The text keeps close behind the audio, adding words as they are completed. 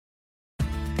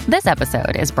This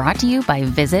episode is brought to you by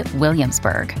Visit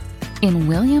Williamsburg. In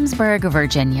Williamsburg,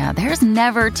 Virginia, there's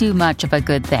never too much of a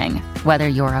good thing. Whether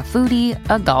you're a foodie,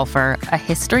 a golfer, a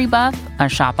history buff, a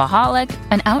shopaholic,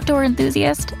 an outdoor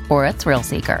enthusiast, or a thrill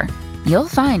seeker, you'll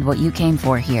find what you came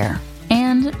for here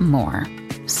and more.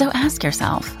 So ask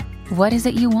yourself, what is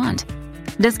it you want?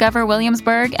 Discover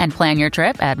Williamsburg and plan your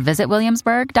trip at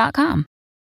visitwilliamsburg.com.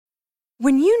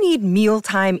 When you need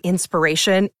mealtime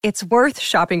inspiration, it's worth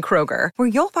shopping Kroger, where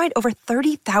you'll find over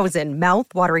 30,000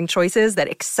 mouth-watering choices that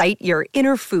excite your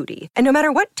inner foodie. And no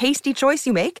matter what tasty choice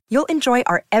you make, you'll enjoy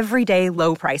our everyday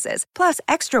low prices, plus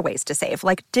extra ways to save,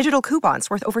 like digital coupons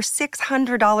worth over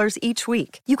 $600 each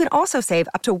week. You can also save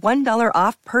up to $1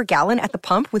 off per gallon at the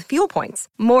pump with fuel points.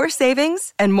 More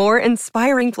savings and more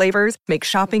inspiring flavors make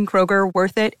shopping Kroger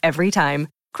worth it every time.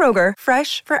 Kroger,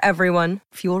 fresh for everyone.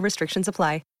 Fuel restrictions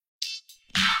apply.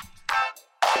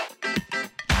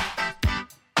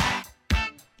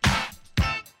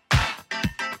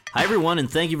 Hi, everyone, and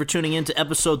thank you for tuning in to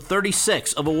episode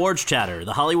 36 of Awards Chatter,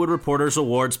 the Hollywood Reporters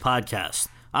Awards podcast.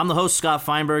 I'm the host, Scott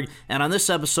Feinberg, and on this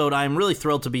episode, I am really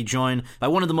thrilled to be joined by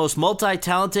one of the most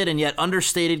multi-talented and yet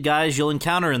understated guys you'll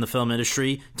encounter in the film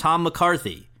industry, Tom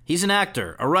McCarthy. He's an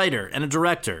actor, a writer, and a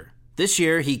director. This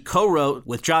year, he co-wrote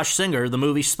with Josh Singer the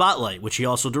movie Spotlight, which he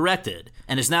also directed,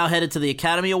 and is now headed to the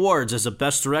Academy Awards as a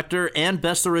Best Director and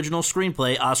Best Original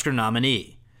Screenplay Oscar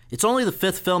nominee. It's only the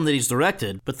 5th film that he's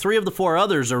directed, but 3 of the 4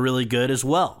 others are really good as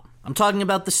well. I'm talking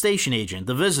about The Station Agent,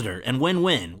 The Visitor, and Win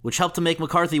Win, which helped to make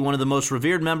McCarthy one of the most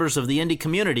revered members of the indie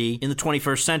community in the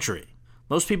 21st century.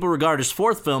 Most people regard his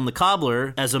 4th film, The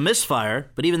Cobbler, as a misfire,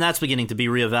 but even that's beginning to be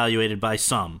reevaluated by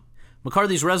some.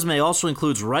 McCarthy's resume also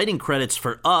includes writing credits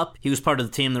for Up. He was part of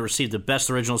the team that received the Best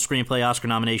Original Screenplay Oscar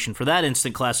nomination for that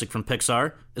instant classic from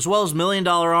Pixar, as well as $1 Million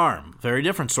Arm, very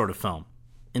different sort of film.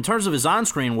 In terms of his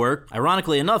on-screen work,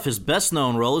 ironically enough, his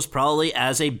best-known role is probably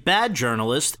as a bad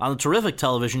journalist on the terrific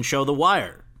television show The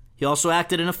Wire. He also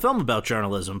acted in a film about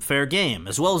journalism, Fair Game,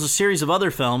 as well as a series of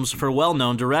other films for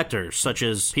well-known directors, such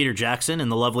as Peter Jackson in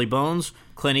The Lovely Bones,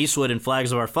 Clint Eastwood in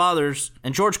Flags of Our Fathers,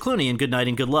 and George Clooney in Good Night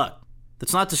and Good Luck.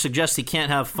 That's not to suggest he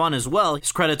can't have fun as well.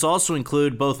 His credits also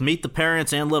include both Meet the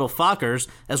Parents and Little Fockers,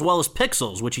 as well as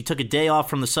Pixels, which he took a day off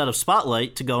from the set of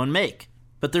Spotlight to go and make.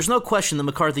 But there's no question that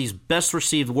McCarthy's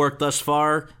best-received work thus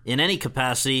far, in any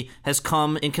capacity, has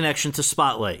come in connection to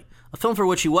Spotlight, a film for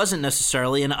which he wasn't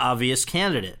necessarily an obvious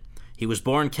candidate. He was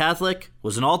born Catholic,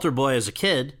 was an altar boy as a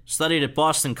kid, studied at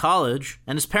Boston College,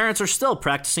 and his parents are still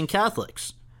practicing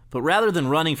Catholics. But rather than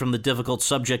running from the difficult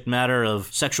subject matter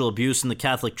of sexual abuse in the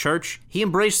Catholic Church, he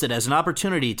embraced it as an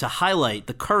opportunity to highlight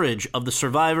the courage of the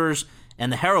survivors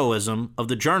and the heroism of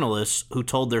the journalists who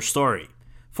told their story.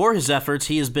 For his efforts,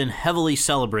 he has been heavily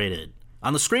celebrated.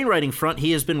 On the screenwriting front,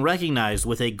 he has been recognized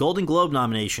with a Golden Globe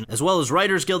nomination, as well as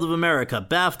Writers Guild of America,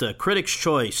 BAFTA, Critics'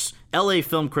 Choice, LA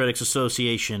Film Critics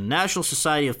Association, National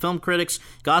Society of Film Critics,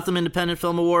 Gotham Independent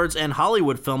Film Awards, and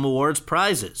Hollywood Film Awards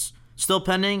prizes. Still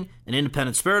pending, an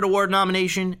Independent Spirit Award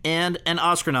nomination and an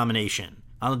Oscar nomination.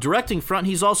 On the directing front,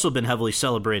 he's also been heavily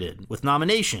celebrated, with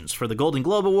nominations for the Golden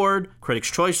Globe Award, Critics'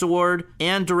 Choice Award,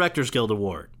 and Directors Guild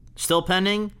Award. Still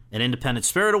pending, an Independent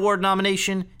Spirit Award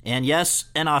nomination, and yes,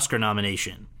 an Oscar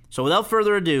nomination. So without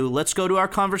further ado, let's go to our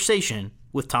conversation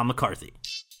with Tom McCarthy.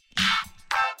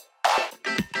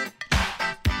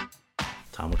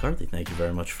 Tom McCarthy, thank you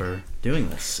very much for doing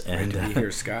this. And Great to be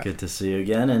here, Scott. Good to see you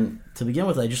again. And to begin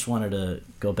with, I just wanted to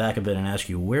go back a bit and ask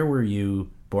you, where were you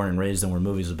born and raised, and were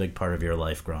movies a big part of your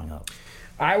life growing up?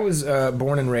 I was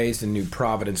born and raised in New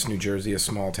Providence, New Jersey, a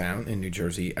small town in New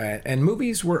Jersey, and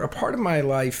movies were a part of my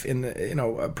life.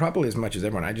 Probably as much as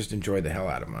everyone. I just enjoyed the hell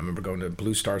out of them. I remember going to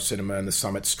Blue Star Cinema in the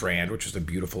Summit Strand, which was a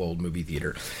beautiful old movie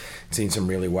theater. Seen some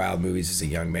really wild movies as a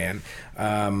young man.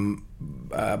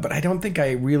 But I don't think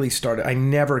I really started. I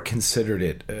never considered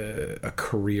it a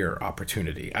career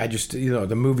opportunity. I just,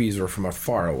 the movies were from a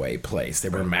faraway place. They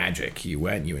were magic. You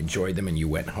went, you enjoyed them, and you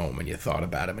went home and you thought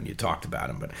about them and you talked about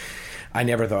them. But I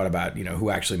never thought about, who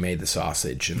actually made the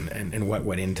sausage and what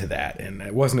went into that. And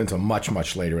it wasn't until much,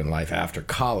 much later in life after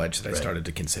college that I started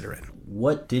to consider it.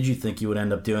 What did you think you would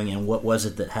end up doing, and what was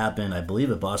it that happened, I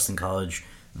believe, at Boston College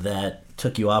that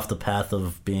took you off the path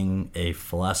of being a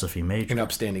philosophy major? An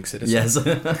upstanding citizen. Yes.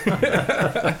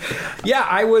 Yeah,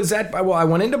 I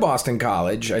went into Boston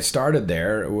College. I started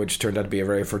there, which turned out to be a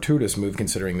very fortuitous move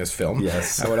considering this film.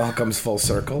 Yes. How it all comes full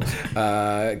circle.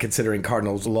 Considering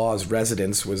Cardinal Law's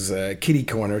residence was kitty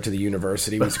corner to the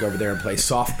university. We used to go over there and play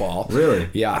softball. Really?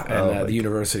 Yeah, and the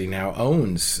university now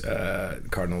owns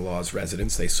Cardinal Law's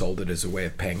residence. They sold it as a way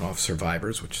of paying off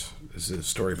survivors, which is a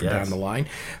story for down the line.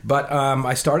 But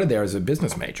I started there as a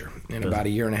business major. And about a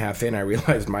year and a half in, I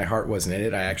realized my heart wasn't in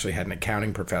it. I actually had an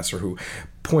accounting professor who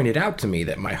pointed out to me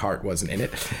that my heart wasn't in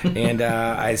it. And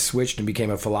I switched and became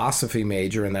a philosophy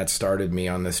major, and that started me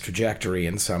on this trajectory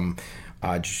in some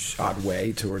odd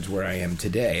way towards where I am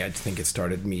today. I think it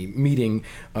started me meeting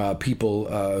people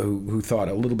who thought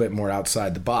a little bit more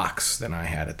outside the box than I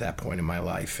had at that point in my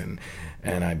life,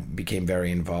 and I became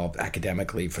very involved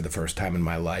academically for the first time in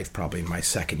my life, probably in my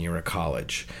second year of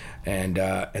college, and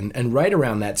right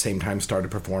around that same time started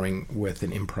performing with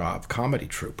an improv comedy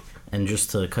troupe. And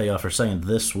just to cut you off for a second,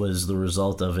 this was the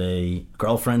result of a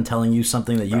girlfriend telling you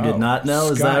something that you did not know?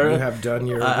 Scott, is that right? You have done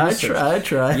your research. I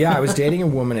try. Yeah, I was dating a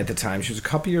woman at the time. She was a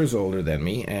couple years older than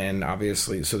me, and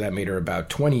obviously, so that made her about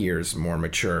 20 years more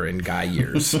mature in guy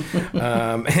years.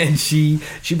 And she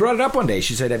brought it up one day.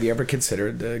 She said, "Have you ever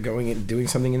considered going and doing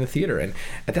something in the theater?" And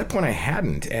at that point, I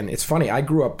hadn't. And it's funny, I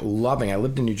grew up I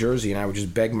lived in New Jersey, and I would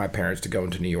just beg my parents to go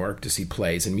into New York to see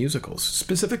plays and musicals,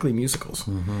 specifically musicals.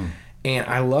 Mm-hmm. And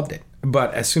I loved it.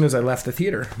 But as soon as I left the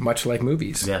theater, much like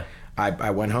movies,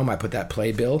 I went home, I put that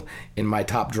playbill in my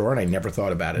top drawer, and I never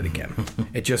thought about it again.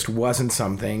 It just wasn't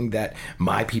something that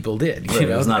my people did. Right,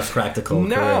 it was not practical.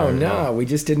 No, we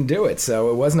just didn't do it.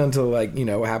 So it wasn't until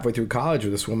halfway through college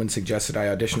where this woman suggested I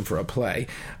audition for a play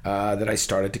that I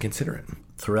started to consider it.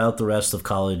 Throughout the rest of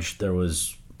college, there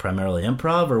was primarily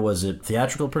improv, or was it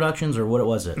theatrical productions, or what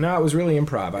was it? No, it was really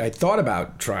improv. I thought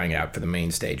about trying out for the main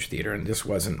stage theater, and this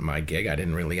wasn't my gig. I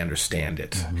didn't really understand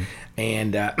it. Mm-hmm.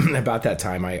 And about that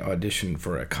time, I auditioned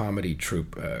for a comedy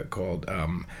troupe called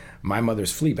My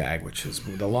Mother's Fleabag, which is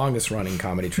the longest-running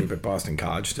comedy troupe at Boston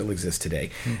College, still exists today,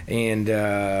 and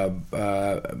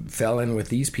fell in with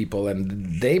these people,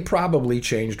 and they probably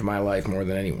changed my life more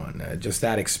than anyone. Just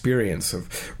that experience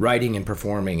of writing and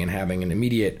performing and having an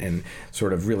immediate and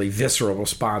sort of really visceral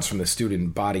response from the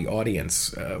student body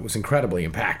audience was incredibly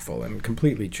impactful and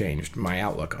completely changed my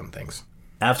outlook on things.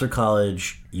 After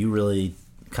college, you really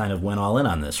kind of went all in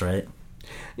on this, right?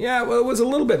 Yeah, well, it was a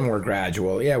little bit more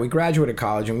gradual. Yeah, we graduated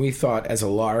college, and we thought as a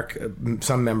lark,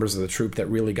 some members of the troupe that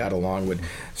really got along would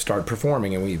start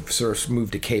performing, and we sort of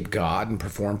moved to Cape Cod and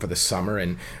performed for the summer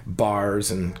in bars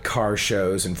and car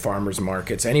shows and farmers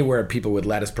markets. Anywhere people would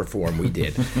let us perform, we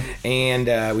did.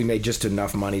 And we made just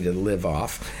enough money to live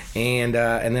off. And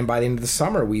then by the end of the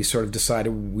summer, we sort of decided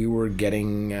we were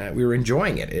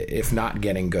enjoying it, if not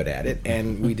getting good at it,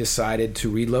 and we decided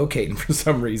to relocate, and for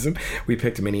some reason, we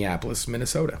picked Minneapolis,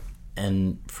 Minnesota.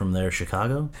 And from there,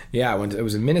 Chicago? Yeah, I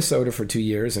was in Minnesota for 2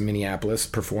 years, in Minneapolis,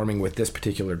 performing with this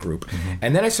particular group. Mm-hmm.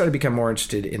 And then I started to become more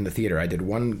interested in the theater. I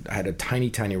had a tiny,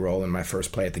 tiny role in my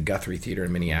first play at the Guthrie Theater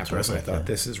in Minneapolis. And I thought,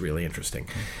 this is really interesting.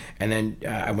 Mm-hmm. And then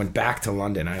I went back to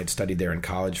London. I had studied there in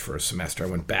college for a semester. I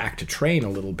went back to train a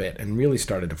little bit and really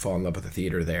started to fall in love with the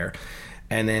theater there.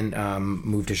 And then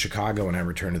moved to Chicago, and I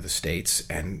returned to the States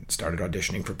and started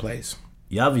auditioning for plays.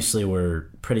 You obviously were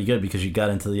pretty good because you got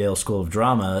into the Yale School of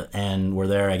Drama and were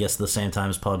there, I guess, at the same time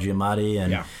as Paul Giamatti.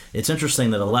 And It's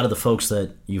interesting that a lot of the folks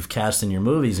that you've cast in your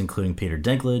movies, including Peter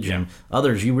Dinklage and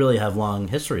others, you really have long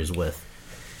histories with.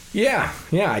 Yeah,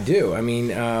 I do. I mean,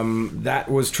 that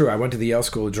was true. I went to the Yale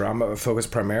School of Drama, focused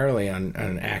primarily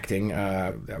on acting.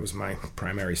 That was my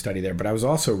primary study there. But I was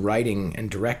also writing and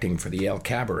directing for the Yale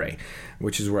Cabaret,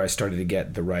 which is where I started to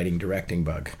get the writing-directing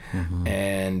bug. Mm-hmm.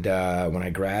 And when I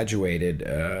graduated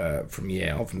from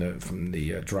Yale, from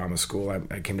the drama school,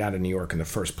 I came down to New York, and the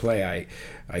first play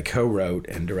I co-wrote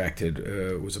and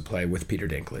directed was a play with Peter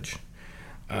Dinklage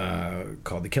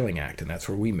called The Killing Act, and that's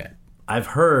where we met. I've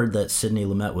heard that Sidney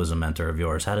Lumet was a mentor of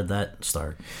yours. How did that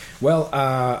start? Well,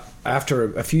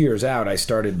 after a few years out, I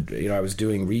started, I was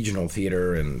doing regional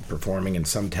theater and performing in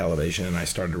some television, and I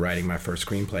started writing my first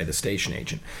screenplay, The Station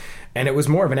Agent. And it was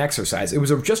more of an exercise. It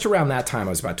was just around that time, I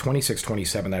was about 26,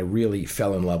 27, that I really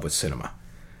fell in love with cinema.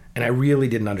 And I really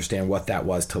didn't understand what that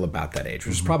was till about that age,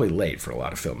 which is probably late for a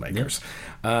lot of filmmakers.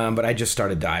 Yep. But I just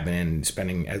started diving in,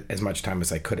 spending as much time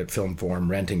as I could at Film Forum,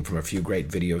 renting from a few great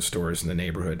video stores in the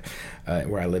neighborhood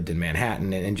where I lived in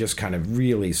Manhattan, and just kind of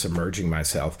really submerging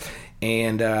myself.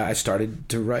 And I started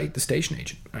to write The Station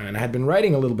Agent. And I had been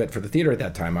writing a little bit for the theater at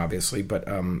that time, obviously, but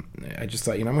I just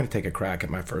thought, I'm going to take a crack at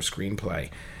my first screenplay.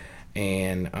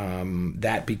 And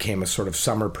that became a sort of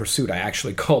summer pursuit. I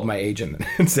actually called my agent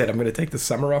and said, I'm going to take the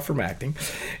summer off from acting,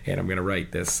 and I'm going to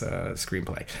write this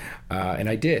screenplay. And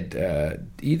I did.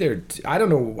 I don't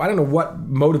know what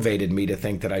motivated me to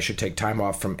think that I should take time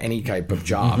off from any type of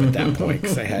job at that point,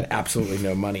 because I had absolutely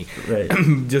no money, right.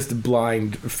 Just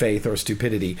blind faith or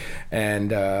stupidity,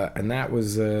 and that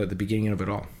was the beginning of it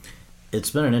all. It's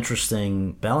been an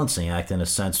interesting balancing act in a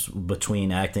sense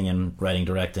between acting and writing,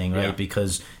 directing, right? Yeah.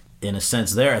 Because in a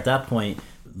sense there, at that point,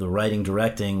 the writing,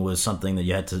 directing was something that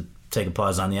you had to take a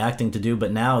pause on the acting to do,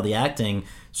 but now the acting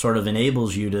sort of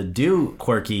enables you to do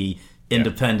quirky,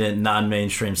 independent,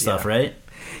 non-mainstream stuff, right?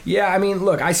 Yeah, I mean,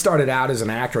 look, I started out as an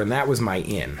actor, and that was my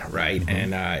in, right?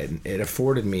 Mm-hmm. And it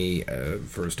afforded me,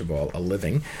 first of all, a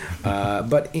living.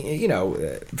 But, you know,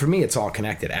 for me, it's all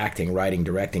connected. Acting, writing,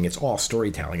 directing, it's all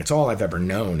storytelling. It's all I've ever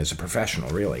known as a professional,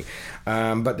 really.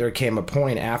 But there came a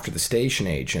point after The Station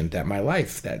Agent that my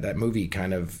life, that movie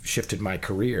kind of shifted my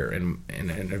career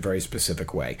in a very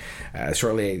specific way.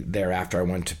 Shortly thereafter, I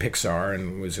went to Pixar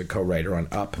and was a co-writer on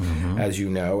Up, as you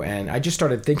know, and I just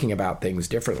started thinking about things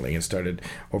differently and started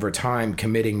over time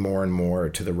committing more and more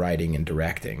to the writing and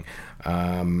directing.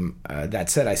 That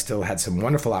said, I still had some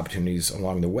wonderful opportunities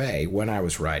along the way when I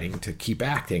was writing to keep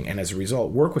acting, and as a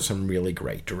result work with some really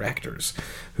great directors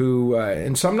who,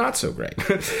 and some not so great,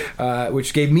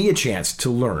 which gave me a chance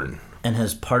to learn. And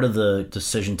has part of the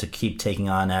decision to keep taking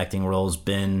on acting roles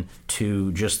been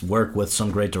to just work with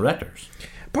some great directors?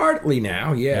 Partly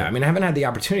now, yeah. I mean, I haven't had the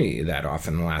opportunity that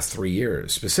often in the last 3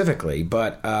 years specifically,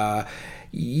 but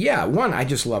yeah, one, I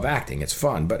just love acting. It's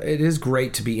fun, but it is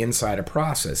great to be inside a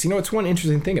process. You know, it's one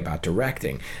interesting thing about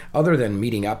directing, other than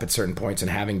meeting up at certain points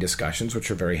and having discussions, which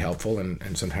are very helpful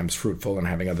and sometimes fruitful, and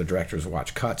having other directors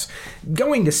watch cuts.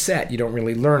 Going to set, you don't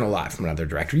really learn a lot from another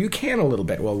director. You can a little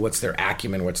bit. Well, what's their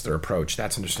acumen? What's their approach?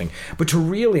 That's interesting. But to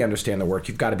really understand the work,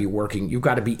 you've got to be working. You've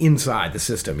got to be inside the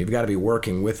system. You've got to be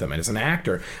working with them. And as an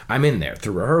actor, I'm in there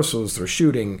through rehearsals, through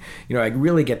shooting. You know, I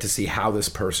really get to see how this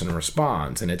person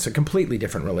responds. And it's a completely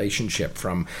different relationship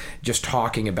from just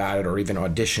talking about it or even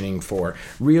auditioning for.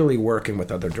 Really working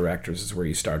with other directors is where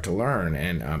you start to learn,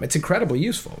 and it's incredibly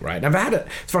useful, right? And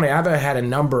it's funny, I've had a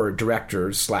number of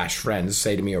directors / friends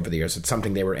say to me over the years it's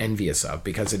something they were envious of,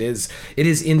 because it is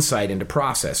insight into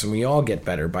process, and we all get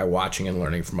better by watching and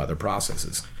learning from other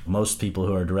processes. Most people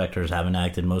who are directors haven't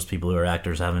acted. Most people who are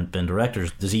actors haven't been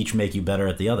directors. Does each make you better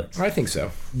at the other? I think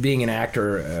so. Being an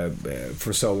actor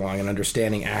for so long and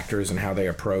understanding actors and how they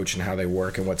approach and how they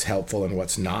work and what's helpful and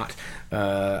what's not,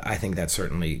 I think that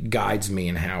certainly guides me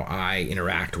in how I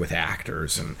interact with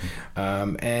actors.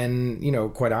 And you know,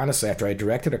 quite honestly, after I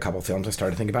directed a couple films, I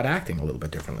started thinking about acting a little bit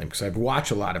differently, because I've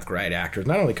watched a lot of great actors,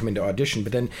 not only come into audition,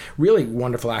 but then really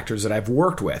wonderful actors that I've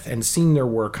worked with and seen their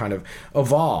work kind of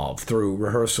evolve through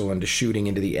rehearsal into shooting,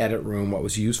 into the edit room, what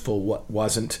was useful, what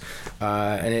wasn't.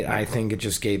 I think it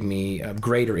just gave me a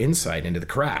greater insight into the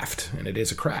craft, and it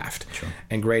is a craft, sure.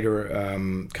 And greater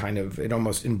it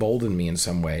almost emboldened me in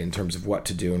some way in terms of what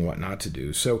to do and what not to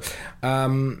do. So,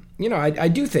 you know, I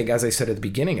do think, as I said at the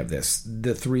beginning of this,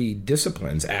 the three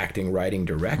disciplines, acting, writing,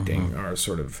 directing,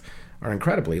 are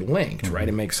incredibly linked, right?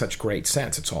 It makes such great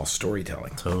sense. It's all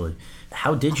storytelling. Totally.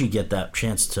 How did you get that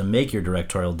chance to make your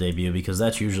directorial debut? Because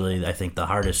that's usually, I think, the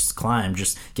hardest climb,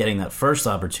 just getting that first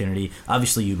opportunity.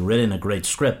 Obviously, you'd written a great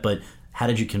script, but how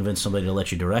did you convince somebody to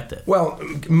let you direct it? Well,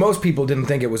 most people didn't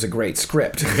think it was a great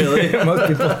script. Really? Most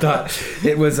people thought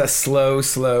it was a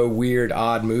slow, weird,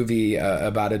 odd movie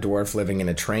about a dwarf living in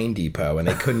a train depot, and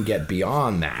they couldn't get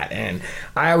beyond that. And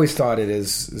I always saw it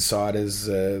as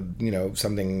you know,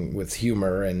 something with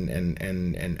humor and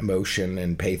emotion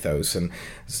and pathos, and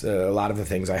a lot of the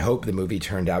things I hope the movie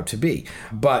turned out to be.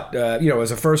 But you know,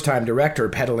 as a first-time director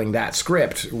peddling that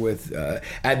script with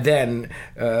at then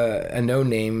a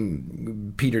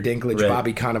no-name Peter Dinklage, right.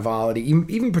 Bobby Cannavale,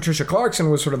 even Patricia Clarkson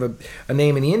was sort of a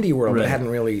name in the indie world, right. That hadn't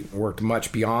really worked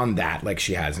much beyond that like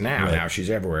she has now. Right. Now she's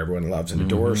everywhere. Everyone loves and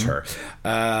adores her.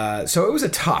 So it was a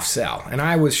tough sell. And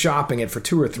I was shopping it for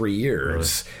 2 or 3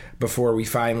 years before we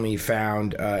finally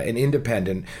found an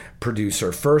independent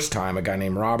producer, first time, a guy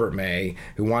named Robert May,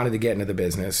 who wanted to get into the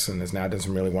business and has now done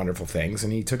some really wonderful things,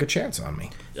 and he took a chance on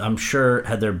me. I'm sure,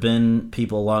 had there been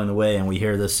people along the way, and we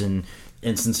hear this in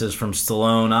instances from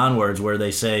Stallone onwards, where they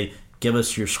say, give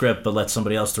us your script, but let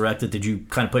somebody else direct it. Did you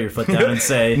kind of put your foot down and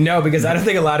say... No, because I don't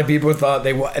think a lot of people thought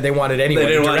they wanted anyone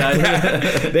to direct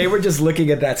that. They were just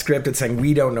looking at that script and saying,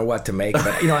 we don't know what to make.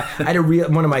 But, you know, I had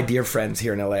one of my dear friends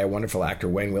here in L.A., a wonderful actor,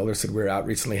 Wayne Wilderson. We were out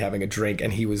recently having a drink,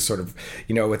 and he was sort of,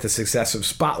 you know, with the success of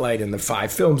Spotlight and the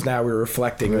 5 films now, we were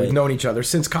reflecting. Right. We've known each other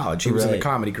since college. He was in a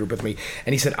comedy group with me.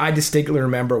 And he said, I distinctly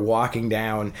remember walking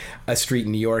down a street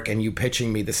in New York and you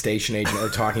pitching me The Station Agent or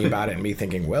talking about it and me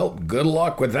thinking, well, good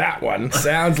luck with that one.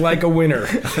 Sounds like a winner.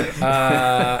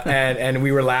 And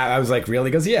we were laughing. I was like, really?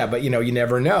 He goes, yeah, but you know, you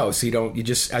never know. So you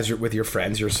just, as you're with your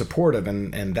friends, you're supportive,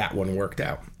 and that one worked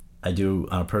out. I do,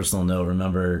 on a personal note,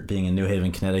 remember being in New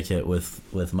Haven, Connecticut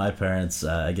with my parents.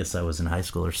 I guess I was in high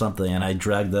school or something, and I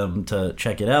dragged them to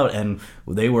check it out, and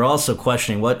they were also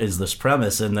questioning what is this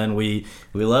premise. And then we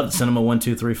loved Cinema 1,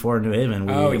 2, 3, 4 in New Haven.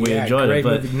 We enjoyed it,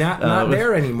 but movie. Not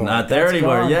there anymore. Not there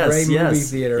anymore. Gone. Yes, great yes, movie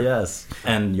theater. Yes.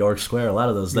 And York Square, a lot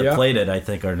of those that played it, I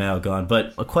think, are now gone.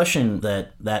 But a question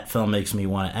that film makes me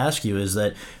want to ask you is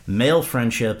that male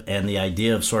friendship and the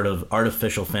idea of sort of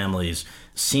artificial families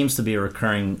seems to be a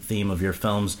recurring theme of your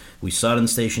films. We saw it in The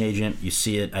Station Agent. You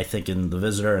see it, I think, in The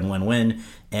Visitor and Win-Win.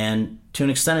 And to an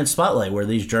extent in Spotlight, where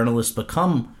these journalists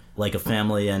become like a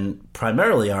family and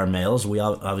primarily are males. We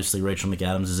obviously, Rachel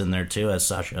McAdams is in there too as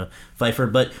Sasha Pfeiffer.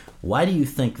 But why do you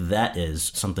think that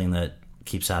is something that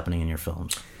keeps happening in your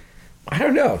films? I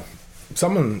don't know.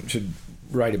 Someone should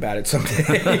write about it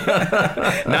someday.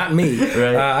 Not me.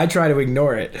 Right. I try to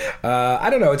ignore it. I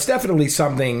don't know. It's definitely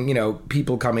something,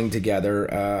 people coming together,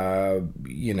 and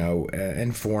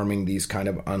forming these kind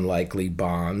of unlikely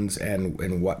bonds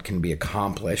and what can be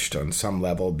accomplished on some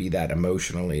level, be that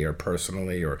emotionally or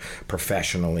personally or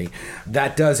professionally.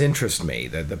 That does interest me,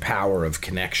 the power of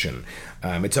connection.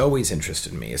 It's always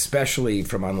interested me, especially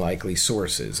from unlikely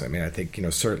sources. I mean, I think,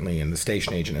 certainly in The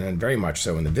Station Agent and very much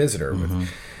so in The Visitor with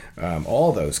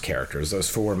all those characters, those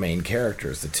four main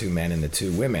characters, the two men and the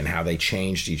two women, how they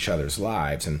changed each other's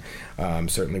lives. And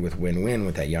certainly with Win-Win,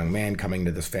 with that young man coming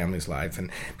to this family's life.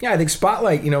 And I think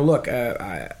Spotlight,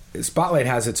 Spotlight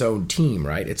has its own team,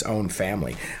 right? Its own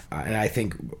family. And I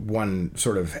think one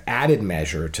sort of added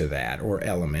measure to that or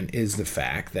element is the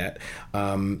fact that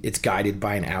it's guided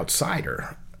by an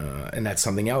outsider. And that's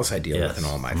something else I deal with in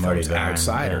all my films.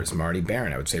 Outsiders. Marty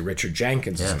Baron. I would say Richard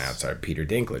Jenkins is an outsider. Peter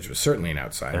Dinklage was certainly an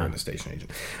outsider in The Station Agent.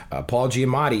 Paul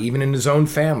Giamatti, even in his own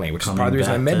family, which is part of the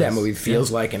reason I made that movie, feels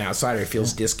like an outsider. He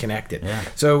feels disconnected. Yeah.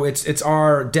 So it's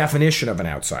our definition of an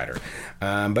outsider.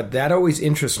 But that always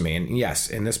interests me. And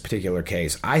yes, in this particular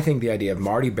case, I think the idea of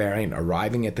Marty Baron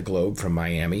arriving at the Globe from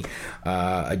Miami,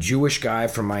 a Jewish guy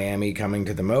from Miami coming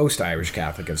to the most Irish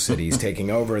Catholic of cities, taking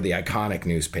over the iconic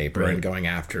newspaper and going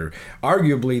after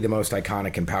arguably the most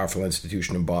iconic and powerful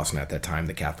institution in Boston at that time,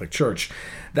 the Catholic Church.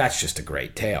 That's just a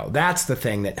great tale. That's the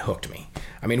thing that hooked me.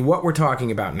 I mean, what we're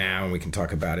talking about now, and we can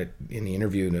talk about it in the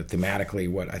interview thematically,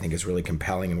 what I think is really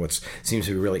compelling and what seems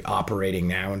to be really operating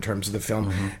now in terms of the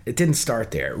film, it didn't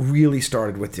start there. It really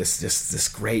started with this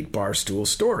great Barstool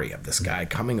story of this guy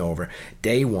coming over,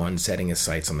 day one, setting his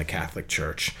sights on the Catholic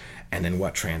Church, and then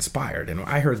what transpired. And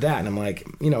I heard that, and I'm like,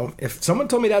 if someone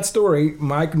told me that story,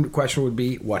 my question would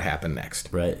be, what happened next?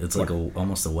 Right. It's like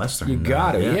almost a Western. You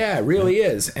got it. Yeah, it really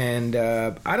is. And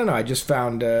I don't know, I just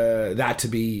found that's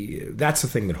the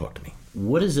thing that hooked me.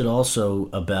 What is it also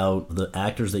about the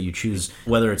actors that you choose,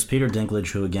 whether it's Peter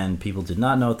Dinklage, who, again, people did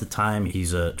not know at the time.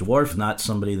 He's a dwarf, not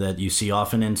somebody that you see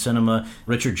often in cinema.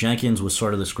 Richard Jenkins was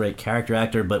sort of this great character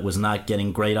actor, but was not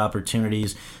getting great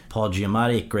opportunities. Paul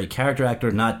Giamatti, great character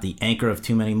actor, not the anchor of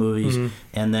too many movies.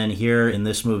 And then here in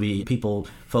this movie, people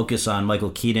focus on Michael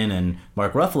Keaton and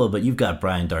Mark Ruffalo, but you've got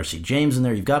Brian Darcy James in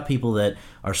there. You've got people that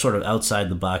are sort of outside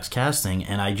the box casting,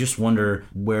 and I just wonder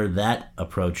where that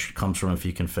approach comes from, if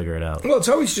you can figure it out. Well, it's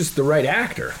always just the right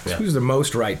actor. Yeah. Who's the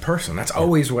most right person? That's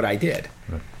always what I did.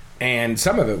 Right. And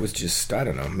some of it was just, I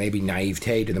don't know, maybe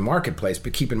naivete to the marketplace.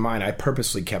 But keep in mind, I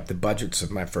purposely kept the budgets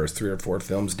of my first 3 or 4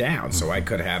 films down so I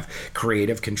could have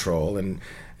creative control and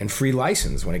free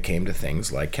license when it came to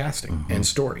things like casting and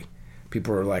story.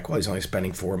 People are like, well, he's only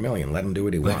spending $4 million. Let him do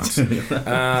what he wants. And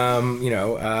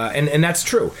that's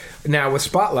true. Now, with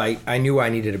Spotlight, I knew I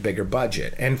needed a bigger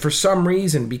budget. And for some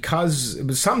reason, because it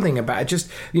was something about it,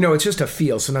 it's just a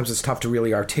feel. Sometimes it's tough to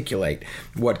really articulate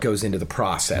what goes into the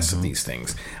process of these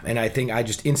things. And I think I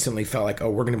just instantly felt like,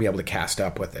 we're going to be able to cast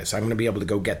up with this. I'm going to be able to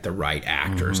go get the right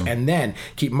actors. And then,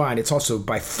 keep in mind, it's also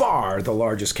by far the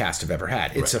largest cast I've ever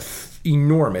had. It's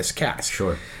enormous cast.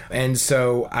 Sure. And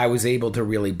so I was able to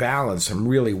really balance some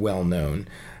really well-known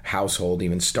household,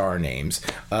 even star names,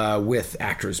 with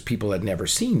actors people had never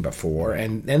seen before,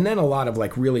 and then a lot of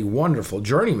like really wonderful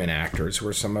journeyman actors who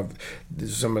are some of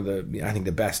the I think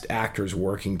the best actors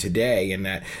working today, and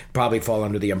that probably fall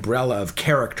under the umbrella of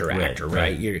character actor,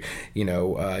 right?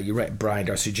 You're right, Brian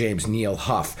Darcy James, Neil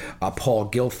Huff,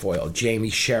 Paul Guilfoyle, Jamie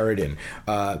Sheridan,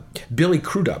 Billy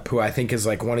Crudup, who I think is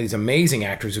like one of these amazing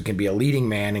actors who can be a leading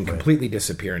man and completely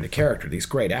disappear into character. These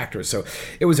great actors. So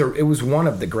it was one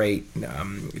of the great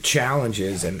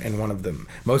challenges and one of the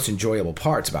most enjoyable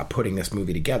parts about putting this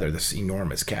movie together, this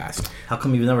enormous cast. How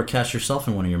come you've never cast yourself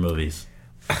in one of your movies?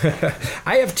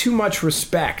 I have too much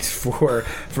respect for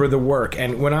the work,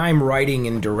 and when I'm writing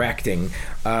and directing,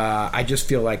 I just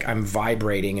feel like I'm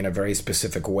vibrating in a very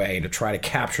specific way. To try to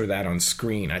capture that on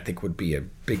screen, I think would be a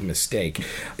big mistake.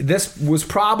 This was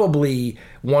probably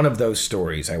one of those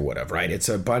stories I would have, right? It's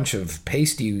a bunch of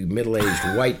pasty,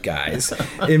 middle-aged white guys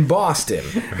in Boston,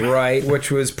 right? Which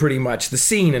was pretty much the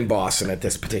scene in Boston at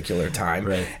this particular time.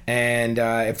 Right. And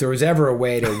if there was ever a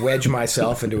way to wedge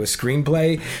myself into a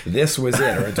screenplay, this was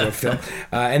it, or into a film.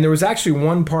 And there was actually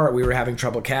one part we were having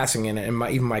trouble casting in, and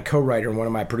even my co-writer and one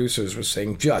of my producers was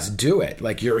saying, just do it.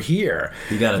 Like, you're here.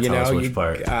 You got to tell us which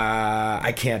part.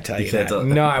 I can't tell you that.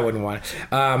 No, I wouldn't want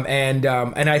to. And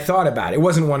I thought about it. It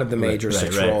wasn't one of the major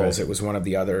six roles. It was one of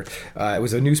the other. It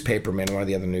was a newspaperman, one of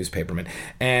the other newspapermen.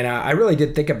 And I really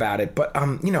did think about it. But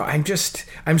I'm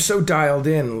so dialed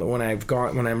in when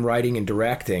I'm writing and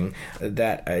directing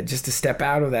that just to step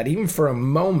out of that, even for a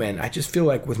moment, I just feel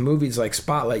like with movies like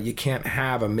Spotlight, you can't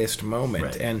have a missed moment.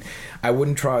 Right. And I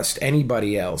wouldn't trust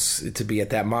anybody else to be at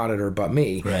that monitor but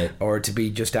me, right. Or to be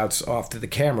just off to the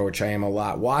camera, which I am a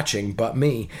lot watching, but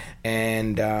me.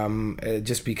 And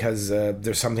just because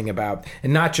there's something about,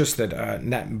 and not just that,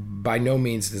 by no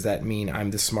means does that mean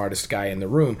I'm the smartest guy in the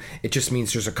room. It just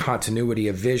means there's a continuity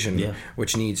of vision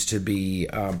which needs to be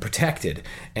protected.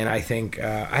 And I think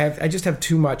I just have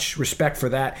too much respect for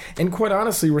that, and quite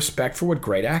honestly, respect for what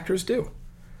great actors do.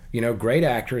 Great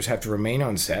actors have to remain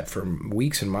on set for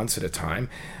weeks and months at a time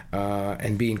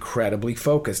and be incredibly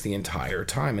focused the entire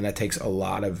time, and that takes a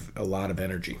lot of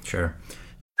energy. Sure.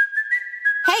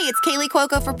 Hey, it's Kaylee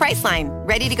Cuoco for Priceline.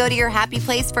 Ready to go to your happy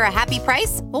place for a happy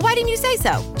price? Well, why didn't you say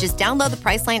so? Just download the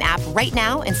Priceline app right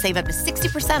now and save up to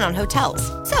 60% on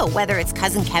hotels. So whether it's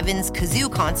Cousin Kevin's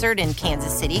Kazoo Concert in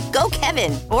Kansas City, go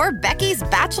Kevin, or Becky's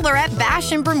Bachelorette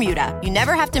Bash in Bermuda, you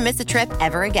never have to miss a trip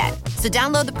ever again. So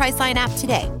download the Priceline app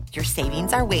today. Your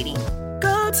savings are waiting.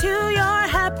 Go to your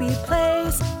happy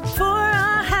place for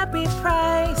a happy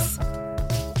price.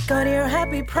 Go to your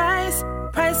happy price,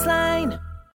 Priceline.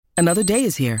 Another day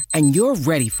is here, and you're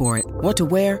ready for it. What to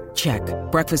wear? Check.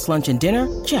 Breakfast, lunch, and dinner?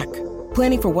 Check.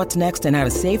 Planning for what's next and how to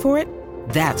save for it?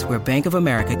 That's where Bank of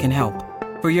America can help.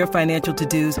 For your financial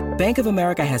to-dos, Bank of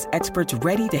America has experts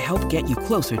ready to help get you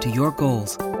closer to your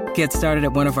goals. Get started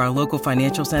at one of our local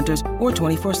financial centers or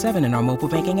 24/7 in our mobile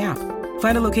banking app.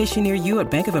 Find a location near you at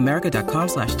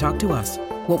bankofamerica.com/talktous.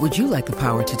 What would you like the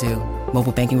power to do?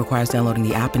 Mobile banking requires downloading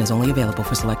the app and is only available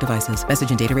for select devices. Message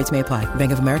and data rates may apply.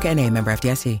 Bank of America N.A., member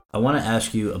FDIC. I want to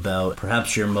ask you about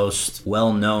perhaps your most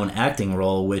well-known acting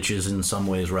role, which is in some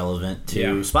ways relevant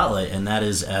to Spotlight, and that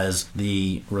is as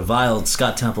the reviled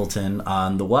Scott Templeton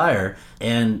on The Wire.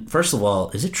 And first of all,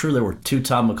 is it true there were two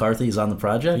Tom McCarthys on the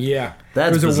project? Yeah.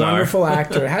 That's There's bizarre. a wonderful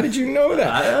actor. How did you know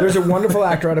that? There's a wonderful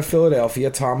actor out of Philadelphia,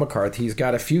 Tom McCarthy. He's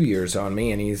got a few years on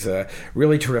me, and he's a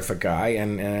really terrific guy.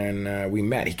 And we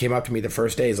met. He came up to me the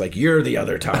first day. He's like, "You're the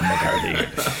other Tom McCarthy."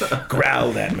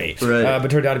 Growled at me. Right. But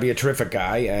turned out to be a terrific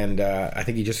guy. And I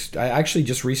think I actually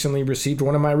just recently received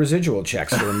one of my residual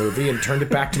checks for a movie and turned it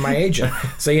back to my agent.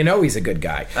 So he's a good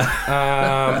guy.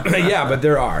 But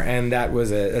there are. And that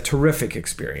was a terrific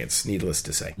experience, needless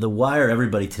to say. The Wire,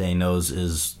 everybody today knows,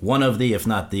 is one of the, if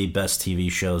not the best TV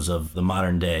shows of the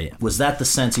modern day. Was that the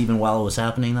sense even while it was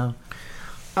happening, though?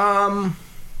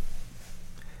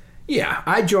 Yeah,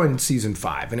 I joined season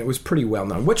 5, and it was pretty well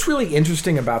known. What's really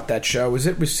interesting about that show is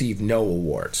it received no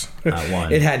awards. Not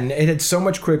one. It had so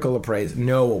much critical praise,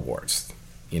 no awards.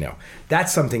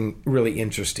 That's something really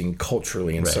interesting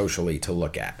culturally and socially to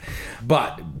look at.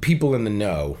 But people in the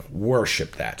know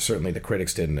worship that. Certainly the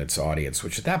critics did in its audience,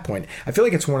 which at that point, I feel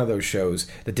like it's one of those shows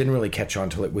that didn't really catch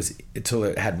on until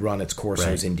it had run its course and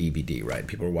it was in DVD, right?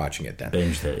 People were watching it then.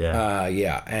 Binged it,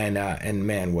 yeah. And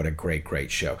man, what a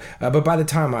great show. But by the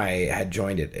time I had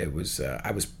joined it, it was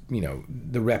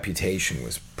the reputation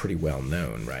was pretty well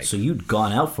known, right? So you'd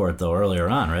gone out for it though earlier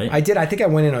on, right? I did. I think I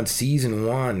went in on season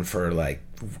 1 for like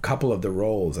a couple of the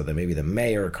roles, maybe the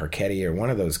mayor, Carcetti, or one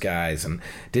of those guys, and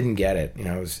didn't get it.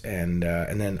 And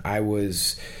then I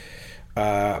was.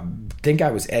 Think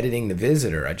I was editing The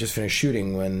Visitor. I just finished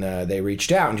shooting when they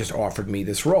reached out and just offered me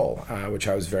this role, which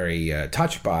I was very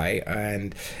touched by.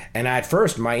 And at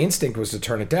first, my instinct was to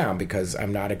turn it down because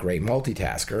I'm not a great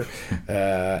multitasker.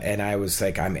 And I was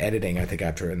like, I'm editing, I think,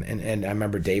 after. And I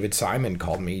remember David Simon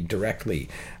called me directly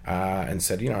and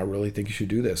said, I really think you should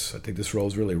do this. I think this role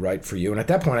is really right for you. And at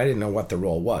that point, I didn't know what the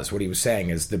role was. What he was saying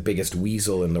is the biggest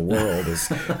weasel in the world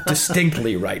is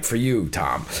distinctly right for you,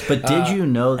 Tom. But did you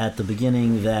know at the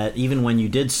beginning that even when you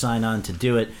did sign on to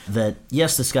do it, that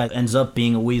yes, this guy ends up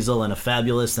being a weasel and a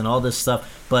fabulist and all this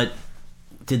stuff, but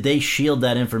did they shield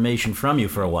that information from you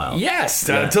for a while? Yes,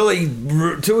 until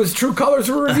his true colors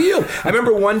were revealed. I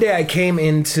remember one day I came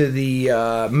into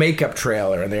the makeup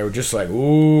trailer and they were just like,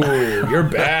 "Ooh, you're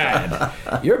bad.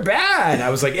 You're bad." I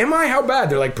was like, "Am I? How bad?"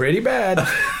 They're like, "Pretty bad."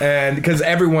 And because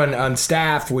everyone on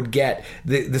staff would get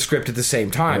the script at the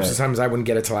same time. Right. Sometimes I wouldn't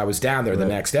get it till I was down there the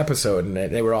next episode, and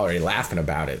they were already laughing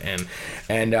about it.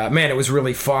 And man, it was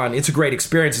really fun. It's a great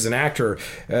experience as an actor.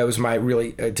 It was my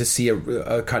really to see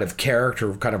a kind of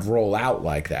character kind of roll out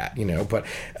like that, you know. But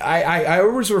I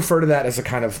always refer to that as a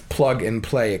kind of plug and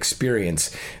play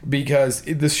experience, because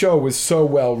the show was so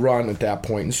well run at that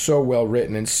point and so well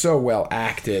written and so well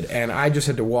acted, and I just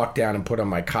had to walk down and put on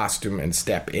my costume and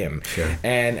step in. Sure.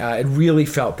 And it really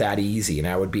felt that easy. And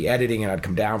I would be editing and I'd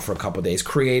come down for a couple of days.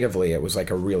 Creatively, it was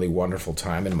like a really wonderful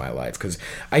time in my life because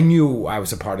I knew I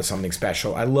was a part of something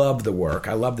special. I loved the work.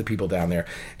 I loved the people down there.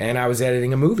 And I was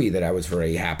editing a movie that I was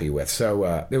very happy with.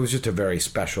 So it was just a very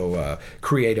special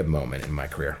creative moment in my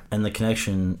career. And the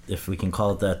connection, if we can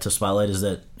call it that, to Spotlight is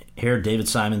that here, David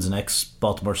Simon's an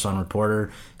ex-Baltimore Sun reporter.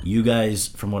 You guys,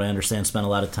 from what I understand, spent a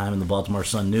lot of time in the Baltimore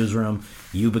Sun newsroom.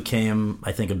 You became,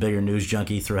 I think, a bigger news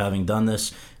junkie through having done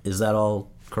this. Is that all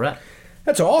correct?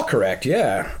 That's all correct,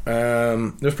 yeah.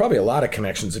 There's probably a lot of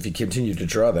connections if you continue to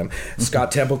draw them.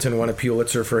 Scott Templeton won a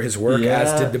Pulitzer for his work,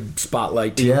 as did the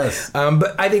Spotlight team. Yes.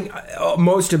 But I think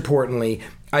most importantly,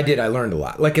 I learned a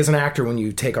lot. Like as an actor, when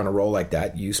you take on a role like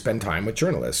that, you spend time with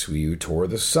journalists. You tour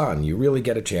the Sun. You really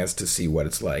get a chance to see what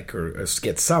it's like, or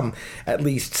get at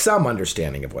least some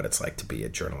understanding of what it's like to be a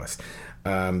journalist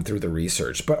through the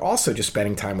research. But also just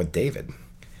spending time with David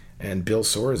and Bill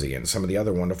Sorzi and some of the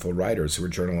other wonderful writers who were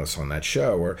journalists on that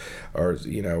show, or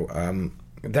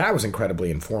that was incredibly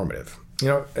informative. You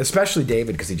know, especially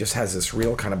David, because he just has this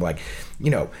real kind of like,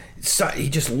 you know, he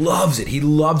just loves it. He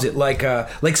loves it like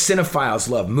cinephiles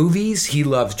love movies. He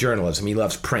loves journalism. He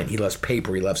loves print. He loves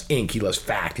paper. He loves ink. He loves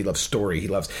fact. He loves story. He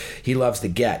loves the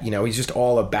get. You know, he's just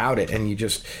all about it. And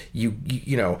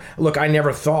you know, look, I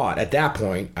never thought at that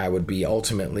point I would be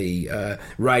ultimately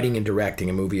writing and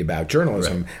directing a movie about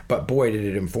journalism. Right. But boy, did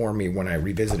it inform me when I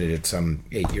revisited it some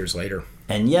 8 years later.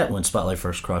 And yet, when Spotlight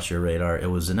first crossed your radar, it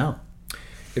was a no.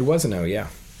 It was a no, yeah.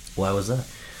 Why was that?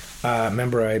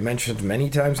 Remember, I mentioned many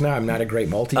times now, I'm not a great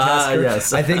multitasker.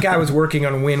 Yes. I think I was working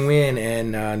on Win-Win,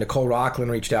 and Nicole Rocklin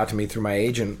reached out to me through my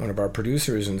agent, one of our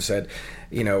producers, and said,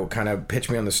 you know, kind of pitched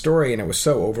me on the story, and it was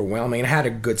so overwhelming. And I had a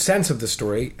good sense of the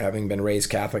story, having been raised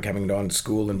Catholic, having gone to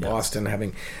school in Boston,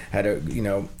 having had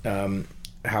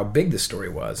how big the story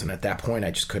was. And at that point,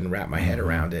 I just couldn't wrap my head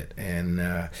around it.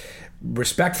 And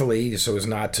respectfully, so as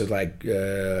not to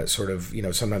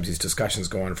sometimes these discussions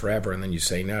go on forever and then you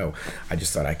say no, I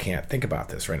just thought, I can't think about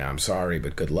this right now. I'm sorry,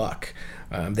 but good luck.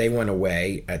 They went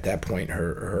away at that point.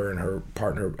 Her and her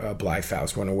partner Bly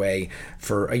Faust went away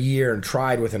for a year and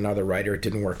tried with another writer. It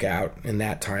didn't work out. In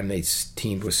that time, they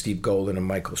teamed with Steve Golden and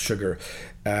Michael Sugar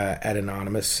at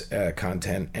Anonymous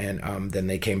Content, and then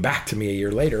they came back to me a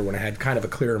year later when I had kind of a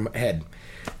clearer head,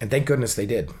 and thank goodness they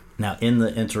did. Now, in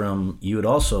the interim, you had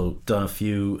also done a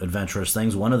few adventurous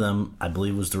things. One of them, I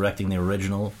believe, was directing the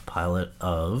original pilot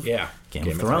of Game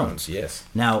of Thrones. Yes.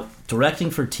 Now,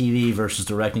 directing for TV versus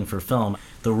directing for film,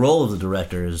 the role of the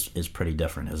director is pretty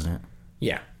different, isn't it?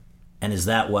 Yeah. And is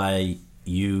that why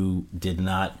you did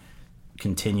not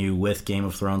continue with Game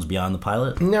of Thrones beyond the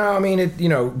pilot? No, I mean,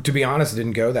 to be honest, it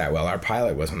didn't go that well. Our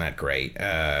pilot wasn't that great.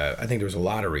 I think there was a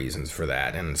lot of reasons for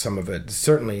that, and some of it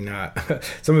certainly not.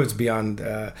 Some of it's beyond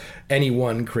any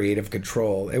one creative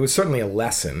control. It was certainly a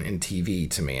lesson in TV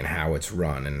to me and how it's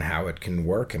run and how it can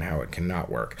work and how it cannot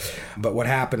work. But what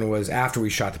happened was, after we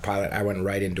shot the pilot, I went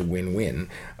right into Win-Win.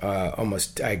 I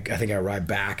think I arrived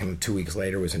back, and 2 weeks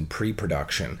later was in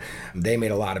pre-production. They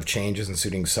made a lot of changes,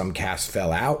 including some cast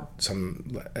fell out, some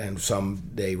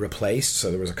they replaced,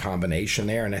 so there was a combination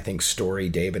there. And I think Story,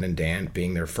 David and Dan,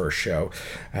 being their first show,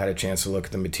 had a chance to look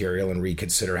at the material and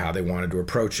reconsider how they wanted to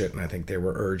approach it, and I think they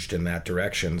were urged in that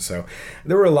direction. So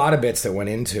there were a lot of bits that went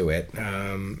into it,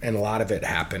 and a lot of it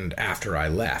happened after I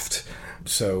left.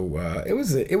 So it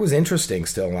was interesting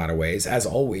still in a lot of ways. As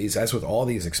always, as with all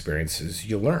these experiences,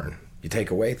 you learn. You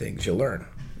take away things, you learn.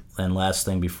 And last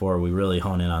thing before we really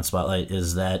hone in on Spotlight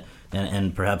is that,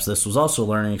 and perhaps this was also a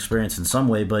learning experience in some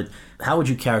way, but how would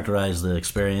you characterize the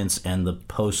experience and the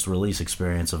post-release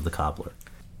experience of The Cobbler?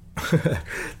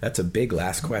 That's a big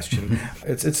last question.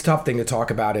 It's a tough thing to talk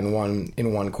about in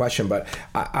one question, but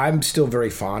I'm still very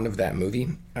fond of that movie.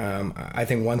 I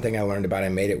think one thing I learned about I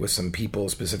made it with some people,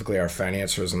 specifically our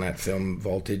financiers on that film,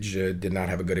 Voltage, did not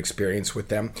have a good experience with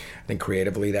them. I think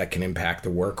creatively that can impact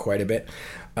the work quite a bit.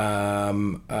 But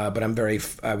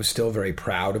I was still very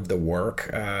proud of the work.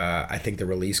 I think the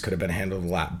release could have been handled a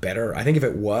lot better. I think if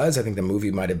it was, I think the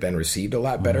movie might have been received a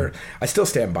lot better. I still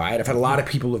stand by it. I've had a lot of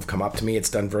people who've come up to me. It's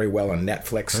done very well on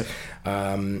Netflix.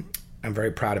 Right. I'm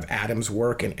very proud of Adam's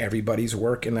work and everybody's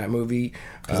work in that movie.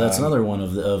 Because that's another one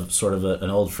of sort of an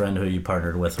old friend who you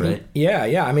partnered with, right?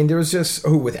 Yeah. I mean, there was just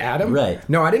with Adam. Right.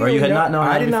 No, I didn't. Or you had not known.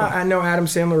 I did not. I know Adam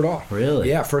Sandler at all. Really?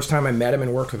 Yeah. First time I met him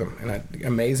and worked with him, and an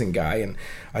amazing guy, and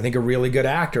I think a really good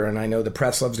actor. And I know the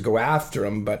press loves to go after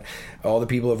him, but all the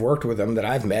people who've worked with him that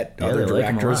I've met, other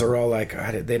directors, are all like,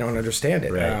 they don't understand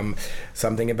it. Right.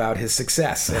 Something about his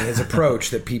success and his approach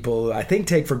that people I think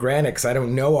take for granted, because I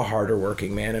don't know a harder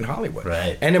working man in Hollywood,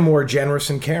 right? And a more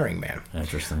generous and caring man.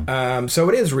 Interesting. So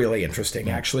it is really interesting,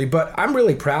 actually. But I'm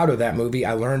really proud of that movie.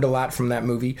 I learned a lot from that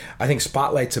movie. I think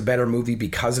Spotlight's a better movie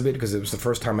because of it, because it was the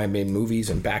first time I made movies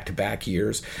in back-to-back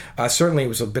years. Certainly, it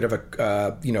was a bit of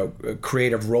a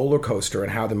creative roller coaster in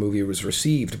how the movie was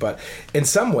received. But in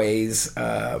some ways,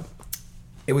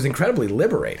 it was incredibly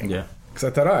liberating. Yeah. Because I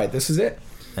thought, all right, this is it.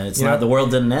 And it's not the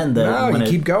world didn't end. No, you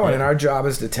keep going. Yeah. And our job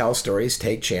is to tell stories,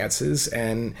 take chances,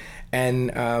 and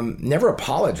never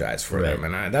apologize for them.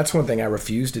 And that's one thing I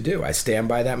refuse to do. I stand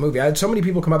by that movie. I had so many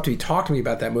people come up to me, talk to me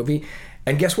about that movie,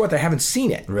 and guess what? They haven't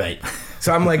seen it. Right.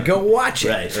 So I'm like, go watch it.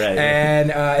 Right.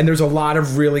 And there's a lot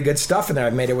of really good stuff in there.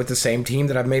 I've made it with the same team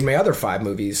that I've made my other 5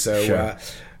 movies. So sure.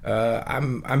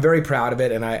 I'm very proud of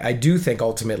it. And I do think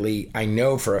ultimately, I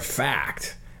know for a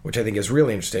fact, which I think is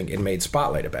really interesting, it made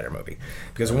Spotlight a better movie.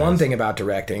 Because one thing about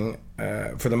directing,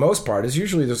 for the most part, is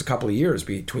usually there's a couple of years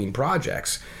between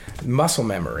projects. Muscle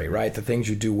memory, right? The things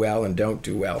you do well and don't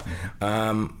do well.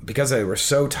 Because they were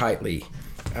so tightly,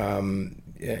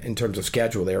 in terms of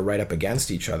schedule, they were right up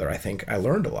against each other. I think I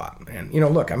learned a lot. And,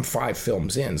 look, I'm 5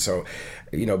 films in. So,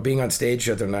 being on stage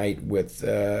the other night with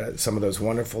some of those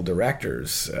wonderful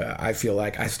directors, I feel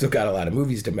like I still got a lot of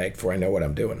movies to make before I know what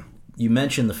I'm doing. You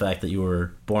mentioned the fact that you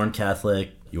were born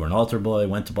Catholic, you were an altar boy,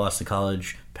 went to Boston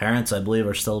College. Parents, I believe,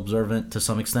 are still observant to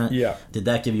some extent. Yeah. Did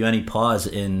that give you any pause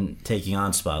in taking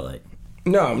on Spotlight?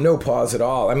 No pause at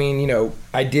all. I mean,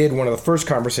 I did one of the first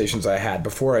conversations I had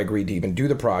before I agreed to even do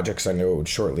the projects. I knew it would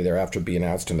shortly thereafter be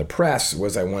announced in the press.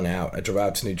 Was I drove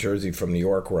out to New Jersey from New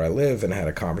York, where I live, and had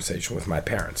a conversation with my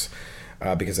parents.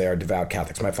 Because they are devout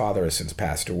Catholics. My father has since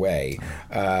passed away.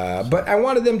 But I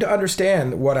wanted them to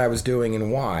understand what I was doing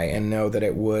and why, and know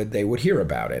that they would hear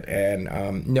about it,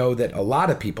 and know that a lot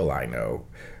of people I know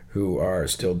who are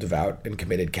still devout and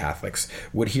committed Catholics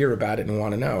would hear about it and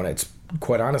want to know. And it's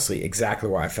quite honestly exactly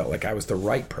why I felt like I was the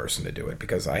right person to do it,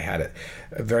 because I had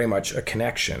very much a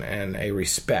connection and a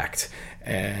respect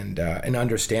and an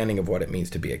understanding of what it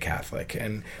means to be a Catholic,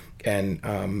 and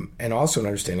also an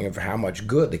understanding of how much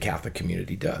good the Catholic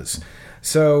community does.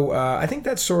 So I think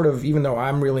that's sort of, even though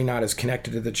I'm really not as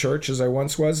connected to the church as I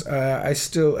once was, I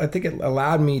think it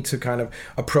allowed me to kind of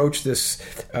approach this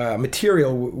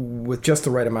material with just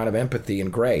the right amount of empathy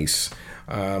and grace,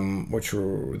 which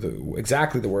were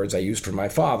exactly the words I used for my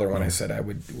father when I said I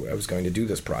was going to do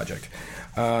this project.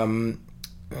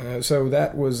 So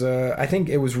that was, I think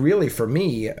it was really, for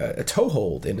me, a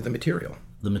toehold into the material.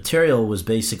 The material was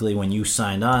basically, when you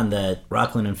signed on, that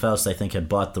Rockland and Faust, I think, had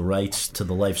bought the rights to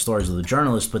the life stories of the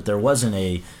journalists, but there wasn't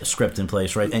a script in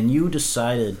place, right? And you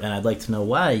decided, and I'd like to know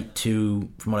why, to,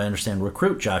 from what I understand,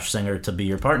 recruit Josh Singer to be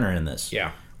your partner in this.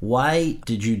 Yeah. Why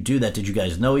did you do that? Did you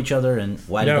guys know each other, and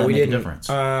why did that make a difference?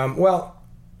 Well,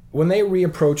 when they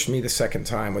reapproached me the second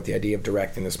time with the idea of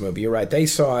directing this movie, you're right. They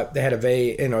saw it. They had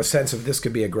a sense of this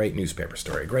could be a great newspaper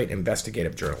story, a great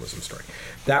investigative journalism story.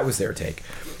 That was their take,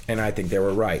 and I think they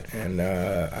were right. And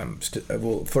I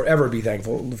will forever be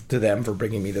thankful to them for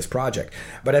bringing me this project.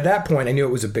 But at that point, I knew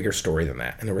it was a bigger story than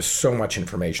that, and there was so much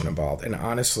information involved. And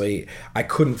honestly,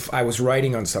 I was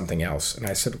writing on something else, and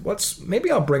I said,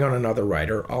 maybe I'll bring on another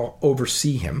writer. I'll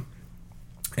oversee him,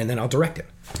 and then I'll direct it.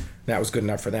 That was good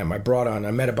enough for them. I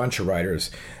met a bunch of writers.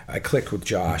 I clicked with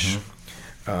Josh.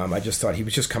 I just thought he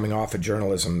was just coming off a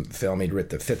journalism film. He'd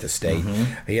written The Fifth Estate.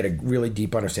 He had a really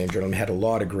deep understanding of journalism. He had a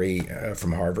law degree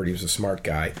from Harvard. He was a smart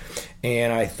guy.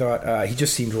 And I thought he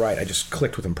just seemed right. I just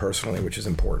clicked with him personally, which is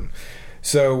important.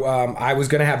 So I was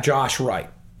going to have Josh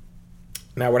write.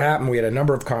 Now what happened, we had a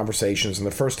number of conversations, and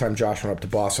the first time Josh went up to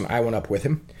Boston, I went up with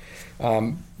him.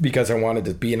 Because I wanted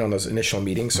to be in on those initial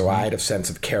meetings, so I had a sense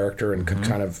of character and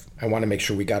could I want to make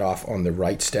sure we got off on the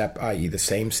right step, i.e. the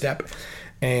same step.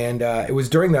 And it was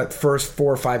during that first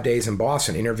 4 or 5 days in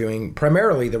Boston, interviewing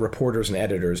primarily the reporters and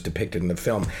editors depicted in the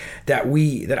film, that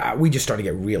we just started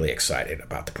to get really excited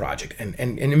about the project. And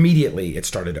immediately it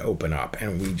started to open up,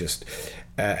 and we just...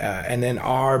 and then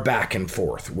our back and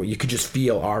forth, where you could just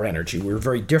feel our energy. We were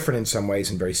very different in some ways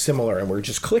and very similar, and we were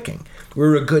just clicking. We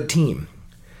were a good team.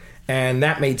 And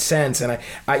that made sense. And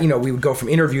I we would go from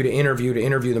interview to interview to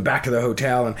interview, then back to the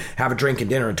hotel and have a drink and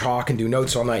dinner and talk and do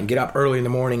notes all night and get up early in the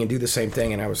morning and do the same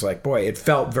thing. And I was like, boy, it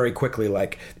felt very quickly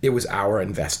like it was our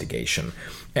investigation.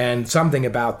 And something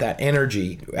about that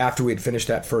energy, after we had finished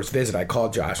that first visit, I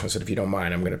called Josh and I said, if you don't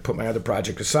mind, I'm going to put my other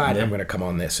project aside and I'm going to come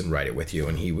on this and write it with you.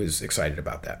 And he was excited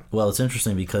about that. Well, it's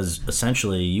interesting because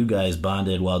essentially you guys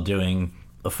bonded while doing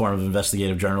a form of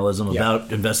investigative journalism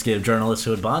about investigative journalists who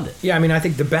had bonded. Yeah, I mean, I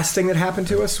think the best thing that happened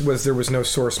to us was there was no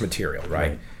source material,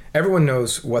 right? Everyone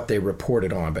knows what they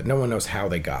reported on, but no one knows how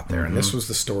they got there. And this was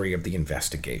the story of the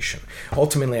investigation.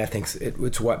 Ultimately, I think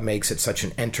it's what makes it such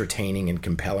an entertaining and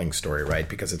compelling story, right?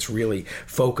 Because it's really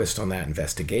focused on that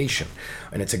investigation.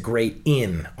 And it's a great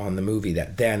in on the movie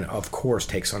that then, of course,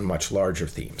 takes on much larger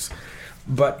themes.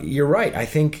 But you're right. I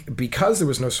think because there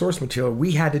was no source material,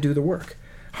 we had to do the work.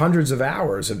 Hundreds of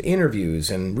hours of interviews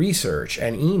and research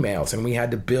and emails, and we had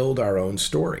to build our own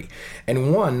story.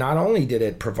 And not only did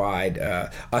it provide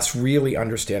us really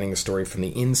understanding the story from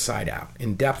the inside out,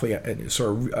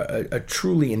 a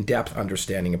truly in-depth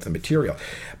understanding of the material,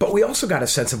 but we also got a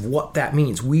sense of what that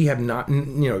means. We have not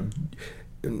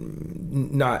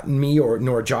me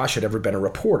nor Josh had ever been a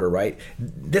reporter, right?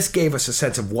 This gave us a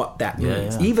sense of what that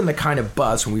means. Yeah. Even the kind of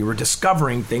buzz when we were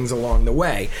discovering things along the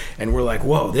way, and we're like,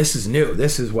 whoa, this is new.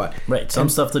 This is what... Right, some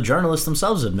stuff the journalists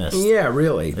themselves had missed. Yeah,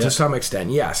 really, to some extent,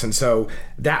 yes. And so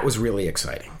that was really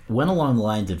exciting. When along the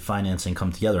line did financing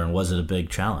come together, and was it a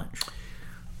big challenge?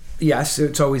 Yes,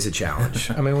 it's always a challenge.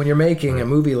 I mean, when you're making a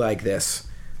movie like this,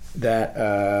 that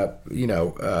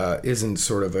isn't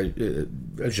sort of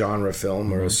a genre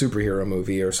film or a superhero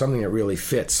movie or something that really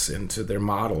fits into their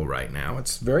model right now,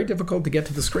 it's very difficult to get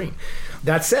to the screen.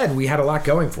 That said, we had a lot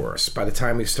going for us. By the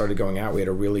time we started going out, we had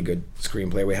a really good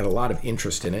screenplay. We had a lot of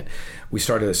interest in it. We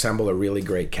started to assemble a really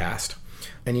great cast.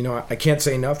 And, I can't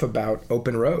say enough about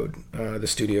Open Road, the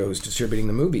studio who's distributing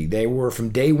the movie. They were, from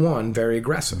day one, very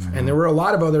aggressive. And there were a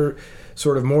lot of other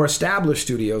sort of more established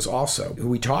studios also who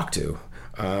we talked to.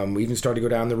 We even started to go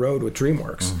down the road with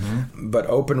DreamWorks. But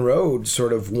Open Road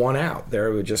sort of won out. There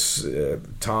were just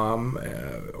Tom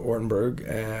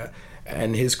Ortenberg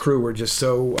and his crew were just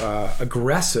so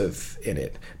aggressive in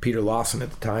it. Peter Lawson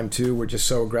at the time, too, were just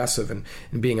so aggressive in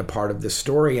being a part of this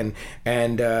story.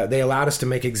 And they allowed us to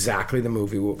make exactly the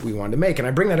movie we wanted to make. And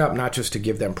I bring that up not just to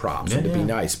give them props and to be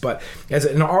nice, but as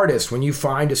an artist, when you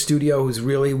find a studio who's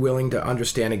really willing to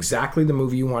understand exactly the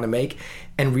movie you want to make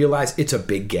and realize it's a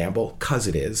big gamble, because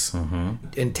it is,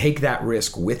 and take that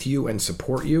risk with you and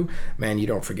support you, man, you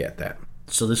don't forget that.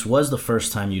 So this was the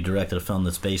first time you directed a film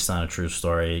that's based on a true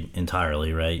story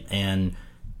entirely, right? And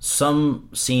some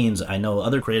scenes, I know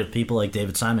other creative people like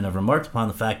David Simon have remarked upon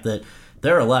the fact that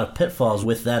there are a lot of pitfalls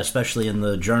with that, especially in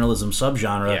the journalism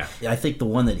subgenre. Yeah. I think the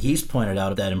one that he's pointed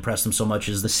out that impressed him so much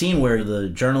is the scene where the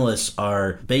journalists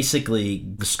are basically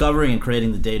discovering and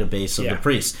creating the database of the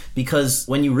priests. Because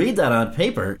when you read that on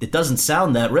paper, it doesn't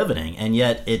sound that riveting, and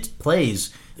yet it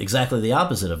plays exactly the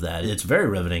opposite of that. It's very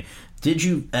riveting. Did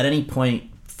you, at any point,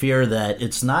 fear that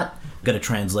it's not going to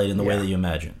translate in the way that you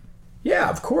imagine? Yeah,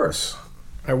 of course.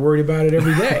 I worried about it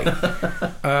every day.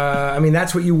 I mean,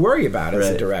 that's what you worry about as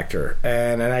a director.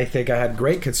 And I think I had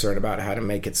great concern about how to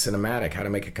make it cinematic, how to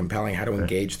make it compelling, how to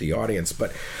engage the audience.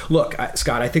 But look,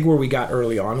 Scott, I think where we got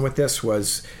early on with this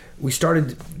was we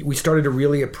started to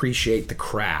really appreciate the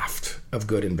craft of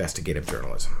good investigative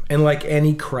journalism. And like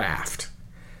any craft,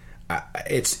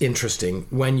 it's interesting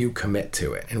when you commit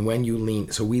to it and when you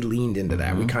lean. So we leaned into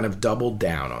that. We kind of doubled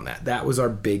down on that. That was our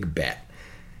big bet.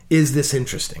 Is this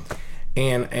interesting?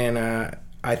 And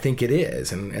I think it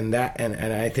is. And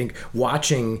I think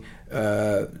watching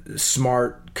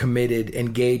smart, committed,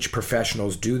 engaged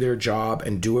professionals do their job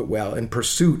and do it well in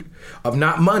pursuit of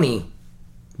not money,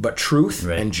 but truth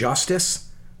and justice,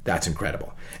 that's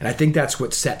incredible. And I think that's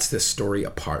what sets this story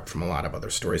apart from a lot of other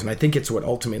stories. And I think it's what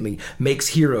ultimately makes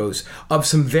heroes of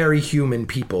some very human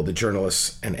people, the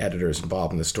journalists and editors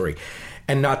involved in the story.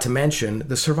 And not to mention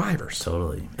the survivors.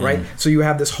 Totally. Right? So you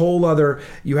have this whole other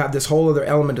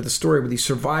element of the story with these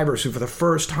survivors who for the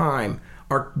first time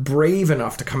are brave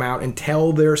enough to come out and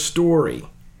tell their story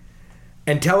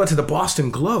and tell it to the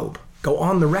Boston Globe. Go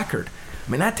on the record. I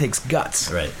mean, that takes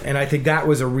guts. Right. And I think that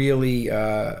was a really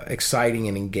exciting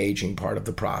and engaging part of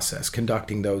the process,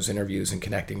 conducting those interviews and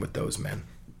connecting with those men.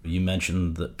 You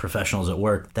mentioned the professionals at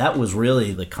work. That was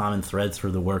really the common thread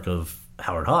through the work of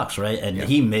Howard Hawks, right? And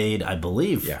he made, I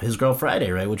believe, His Girl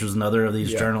Friday, right? Which was another of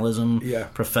these journalism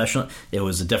professional. It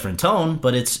was a different tone,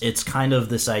 but it's kind of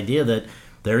this idea that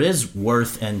there is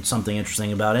worth and something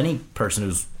interesting about any person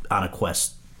who's on a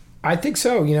quest. I think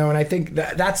so, and I think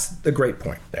that's the great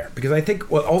point there. Because I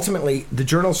think, ultimately, the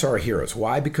journalists are our heroes.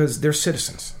 Why? Because they're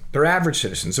citizens. They're average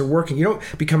citizens. They're working. You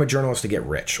don't become a journalist to get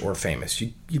rich or famous.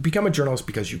 You become a journalist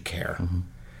because you care. Mm-hmm.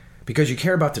 Because you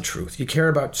care about the truth. You care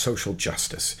about social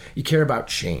justice. You care about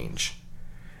change.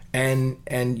 And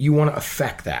you want to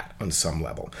affect that on some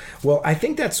level. Well, I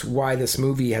think that's why this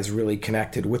movie has really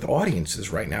connected with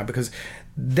audiences right now, because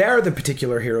they're the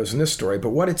particular heroes in this story. But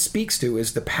what it speaks to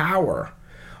is the power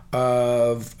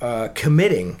of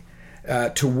committing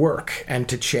to work and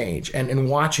to change and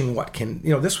watching what can,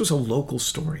 this was a local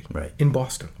story in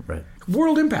Boston. Right.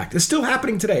 World impact. It's still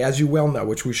happening today, as you well know,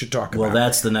 which we should talk about. Well,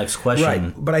 that's the next question.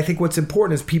 Right. But I think what's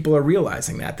important is people are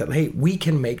realizing that, hey, we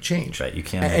can make change. Right. You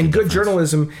can. And good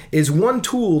journalism is one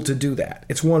tool to do that.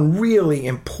 It's one really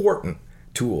important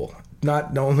tool.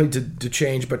 Not only to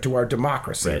change, but to our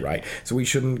democracy, right? So we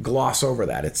shouldn't gloss over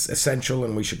that. It's essential,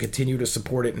 and we should continue to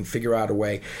support it and figure out a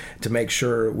way to make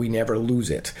sure we never lose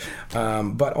it.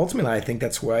 But ultimately, I think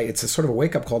that's why it's a sort of a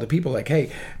wake-up call to people like,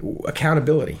 hey,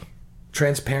 accountability,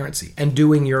 transparency, and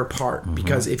doing your part. Mm-hmm.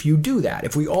 Because if you do that,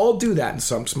 if we all do that in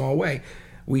some small way,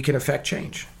 we can affect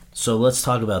change. So let's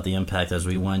talk about the impact as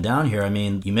we wind down here. I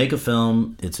mean, you make a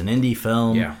film, it's an indie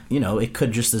film. Yeah. It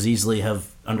could just as easily have,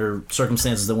 under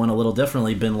circumstances that went a little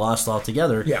differently, been lost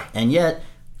altogether. Yeah. And yet,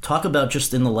 talk about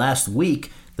just in the last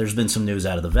week, there's been some news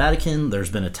out of the Vatican, there's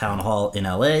been a town hall in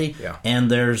LA, and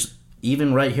there's,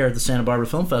 even right here at the Santa Barbara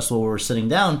Film Festival where we're sitting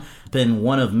down, been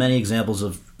one of many examples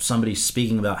of somebody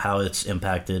speaking about how it's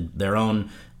impacted their own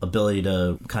ability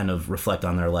to kind of reflect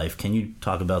on their life. Can you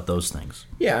talk about those things?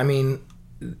 Yeah, I mean,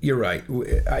 you're right.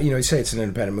 You say it's an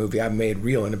independent movie. I've made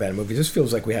real independent movies. This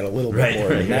feels like we had a little bit more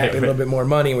than that, a little bit more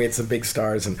money. We had some big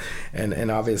stars,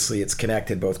 and obviously it's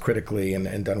connected both critically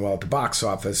and done well at the box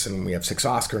office. And we have 6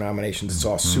 Oscar nominations. It's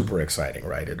all super exciting,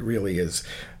 right? It really is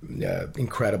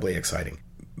incredibly exciting.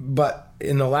 But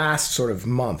in the last sort of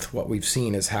month, what we've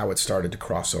seen is how it started to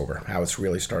cross over, how it's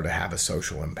really started to have a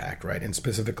social impact, right? And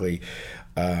specifically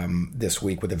this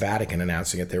week with the Vatican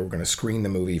announcing that they were going to screen the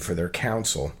movie for their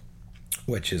council,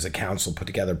 which is a council put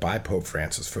together by Pope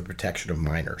Francis for the protection of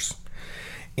minors.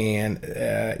 And,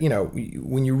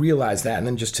 when you realize that, and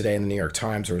then just today in the New York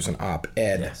Times, there was an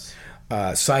op-ed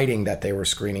citing that they were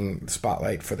screening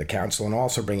Spotlight for the council, and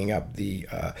also bringing up the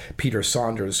Peter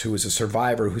Saunders, who is a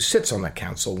survivor who sits on that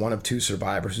council, one of 2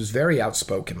 survivors, who's very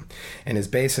outspoken, and is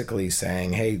basically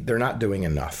saying, hey, they're not doing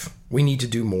enough. We need to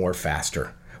do more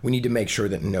faster. We need to make sure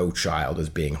that no child is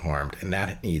being harmed, and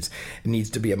that it needs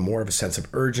to be more of a sense of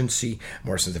urgency,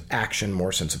 more sense of action,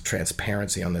 more sense of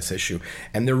transparency on this issue.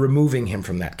 And they're removing him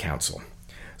from that council.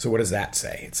 So what does that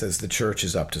say? It says the church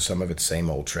is up to some of its same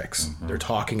old tricks. Mm-hmm. They're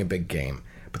talking a big game,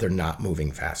 but they're not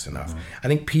moving fast enough. Mm-hmm. I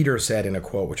think Peter said in a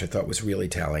quote, which I thought was really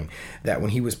telling, that when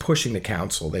he was pushing the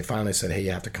council, they finally said, hey,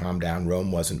 you have to calm down.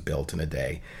 Rome wasn't built in a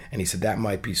day. And he said, that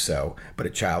might be so, but a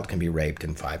child can be raped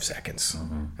in 5 seconds.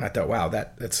 Mm-hmm. And I thought, wow,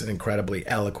 that's an incredibly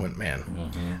eloquent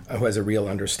man who has a real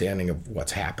understanding of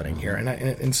what's happening here.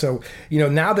 And so,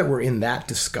 now that we're in that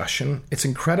discussion, it's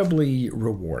incredibly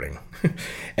rewarding.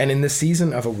 And in this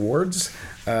season of awards,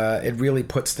 it really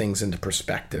puts things into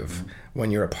perspective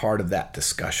when you're a part of that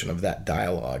discussion, of that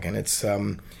dialogue. And it's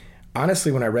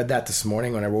honestly, when I read that this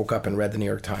morning, when I woke up and read the New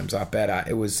York Times op-ed,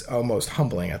 it was almost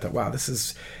humbling. I thought, wow, this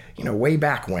is, way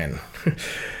back when.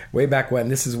 Way back when,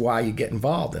 this is why you get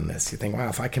involved in this. You think, wow,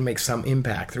 if I can make some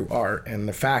impact through art, and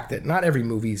the fact that not every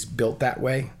movie's built that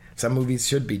way. Some movies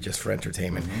should be just for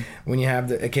entertainment. Mm-hmm. When you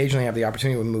occasionally have the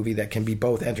opportunity with a movie that can be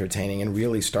both entertaining and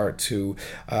really start to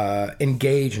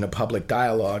engage in a public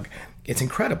dialogue, it's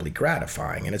incredibly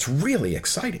gratifying, and it's really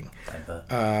exciting.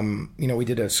 We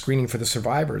did a screening for The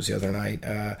Survivors the other night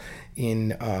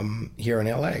here in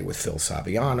LA with Phil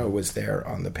Saviano was there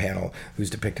on the panel, who's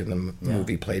depicted in the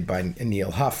movie, played by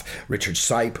Neil Huff. Richard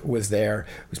Sipe was there,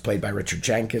 who's played by Richard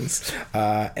Jenkins.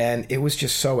 And it was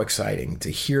just so exciting to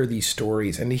hear these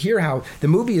stories and to hear how the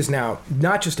movie is now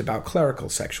not just about clerical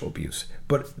sexual abuse,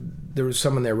 but there was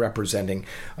someone there representing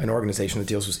an organization that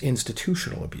deals with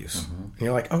institutional abuse. Mm-hmm. And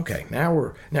you're like, okay, now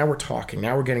we're talking.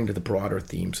 Now we're getting to the broader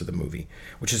themes of the movie,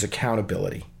 which is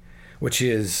accountability, which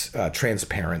is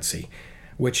transparency,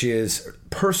 which is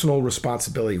personal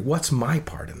responsibility. What's my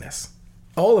part in this?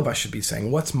 All of us should be saying,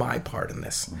 what's my part in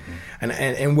this?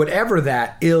 And whatever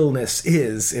that illness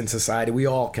is in society, we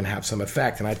all can have some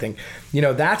effect. And I think,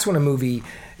 that's when a movie,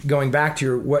 going back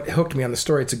to what hooked me on the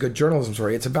story, it's a good journalism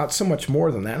story. It's about so much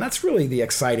more than that. And that's really the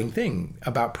exciting thing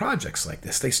about projects like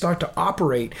this. They start to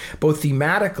operate both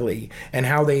thematically and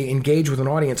how they engage with an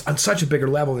audience on such a bigger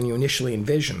level than you initially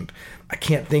envisioned. I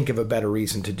can't think of a better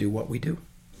reason to do what we do.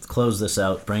 Close this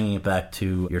out, bringing it back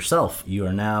to yourself. You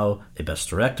are now a Best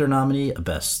Director nominee, a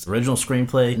Best Original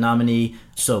Screenplay nominee.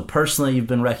 So personally, you've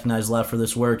been recognized a lot for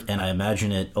this work, and I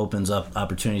imagine it opens up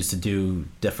opportunities to do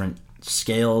different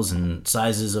scales and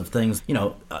sizes of things.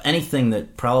 Anything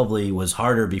that probably was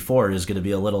harder before is going to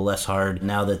be a little less hard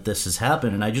now that this has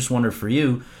happened. And I just wonder for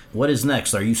you, what is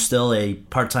next? Are you still a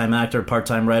part-time actor,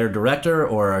 part-time writer, director,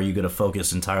 or are you going to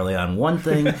focus entirely on one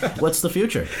thing? What's the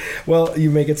future? Well,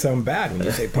 you make it sound bad when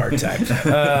you say part-time.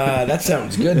 That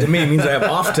sounds good to me. It means I have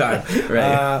off time.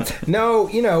 Right. No,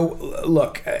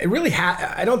 look, it really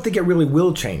I don't think it really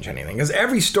will change anything, because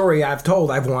every story I've told,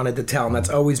 I've wanted to tell, and that's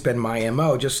always been my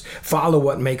MO. Just follow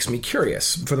what makes me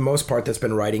curious. For the most part, that's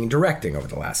been writing and directing over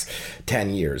the last 10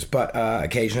 years. But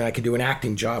occasionally I could do an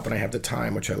acting job when I have the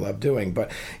time, which I love doing.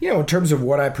 But in terms of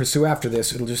what I pursue after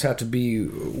this, it'll just have to be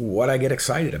what I get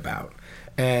excited about,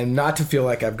 and not to feel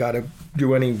like I've got to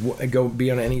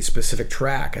be on any specific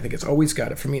track. I think it's always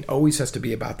got it. For me, it always has to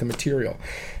be about the material,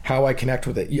 how I connect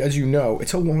with it. As you know,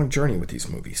 it's a long journey with these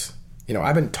movies.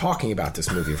 I've been talking about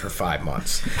this movie for 5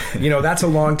 months. That's a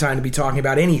long time to be talking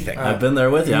about anything. I've been there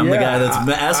with you. I'm the guy that's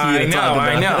asking you to talk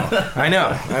about it. I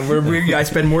know. I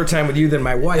spend more time with you than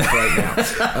my wife right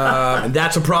now. And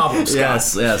that's a problem, Scott.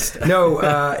 Yes. No,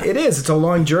 it is. It's a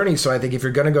long journey. So I think if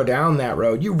you're going to go down that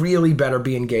road, you really better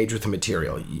be engaged with the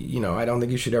material. I don't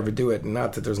think you should ever do it.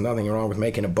 Not that there's nothing wrong with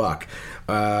making a buck.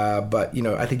 But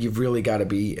I think you've really got to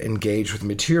be engaged with the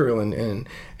material.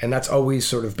 And that's always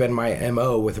sort of been my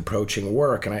MO with approaching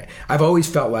work. And I've always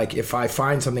felt like if I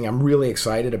find something I'm really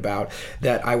excited about,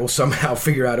 that I will somehow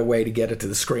figure out a way to get it to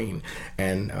the screen.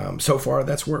 And so far,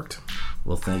 that's worked.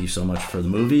 Well, thank you so much for the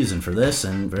movies and for this,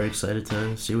 and very excited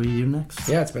to see what you do next.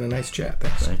 Yeah, it's been a nice chat.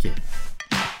 Thanks. Thank you.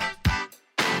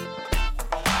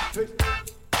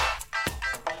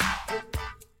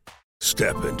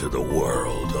 Step into the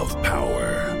world of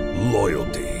power,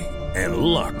 loyalty, and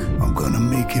luck. I'm gonna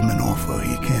make him an offer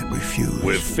he can't refuse.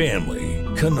 With family,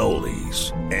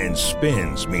 cannolis, and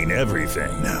spins mean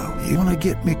everything. Now, you wanna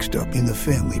get mixed up in the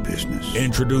family business.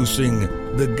 Introducing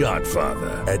The Godfather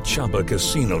at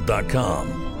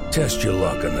ChumbaCasino.com. Test your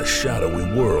luck in the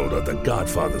shadowy world of The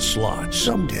Godfather slot.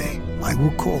 Someday, I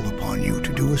will call upon you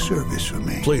to do a service for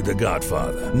me. Play The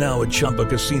Godfather, now at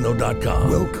ChumbaCasino.com.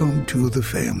 Welcome to the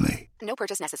family. No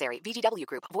purchase necessary. VGW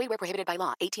Group. Void where prohibited by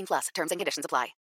law. 18+. Terms and conditions apply.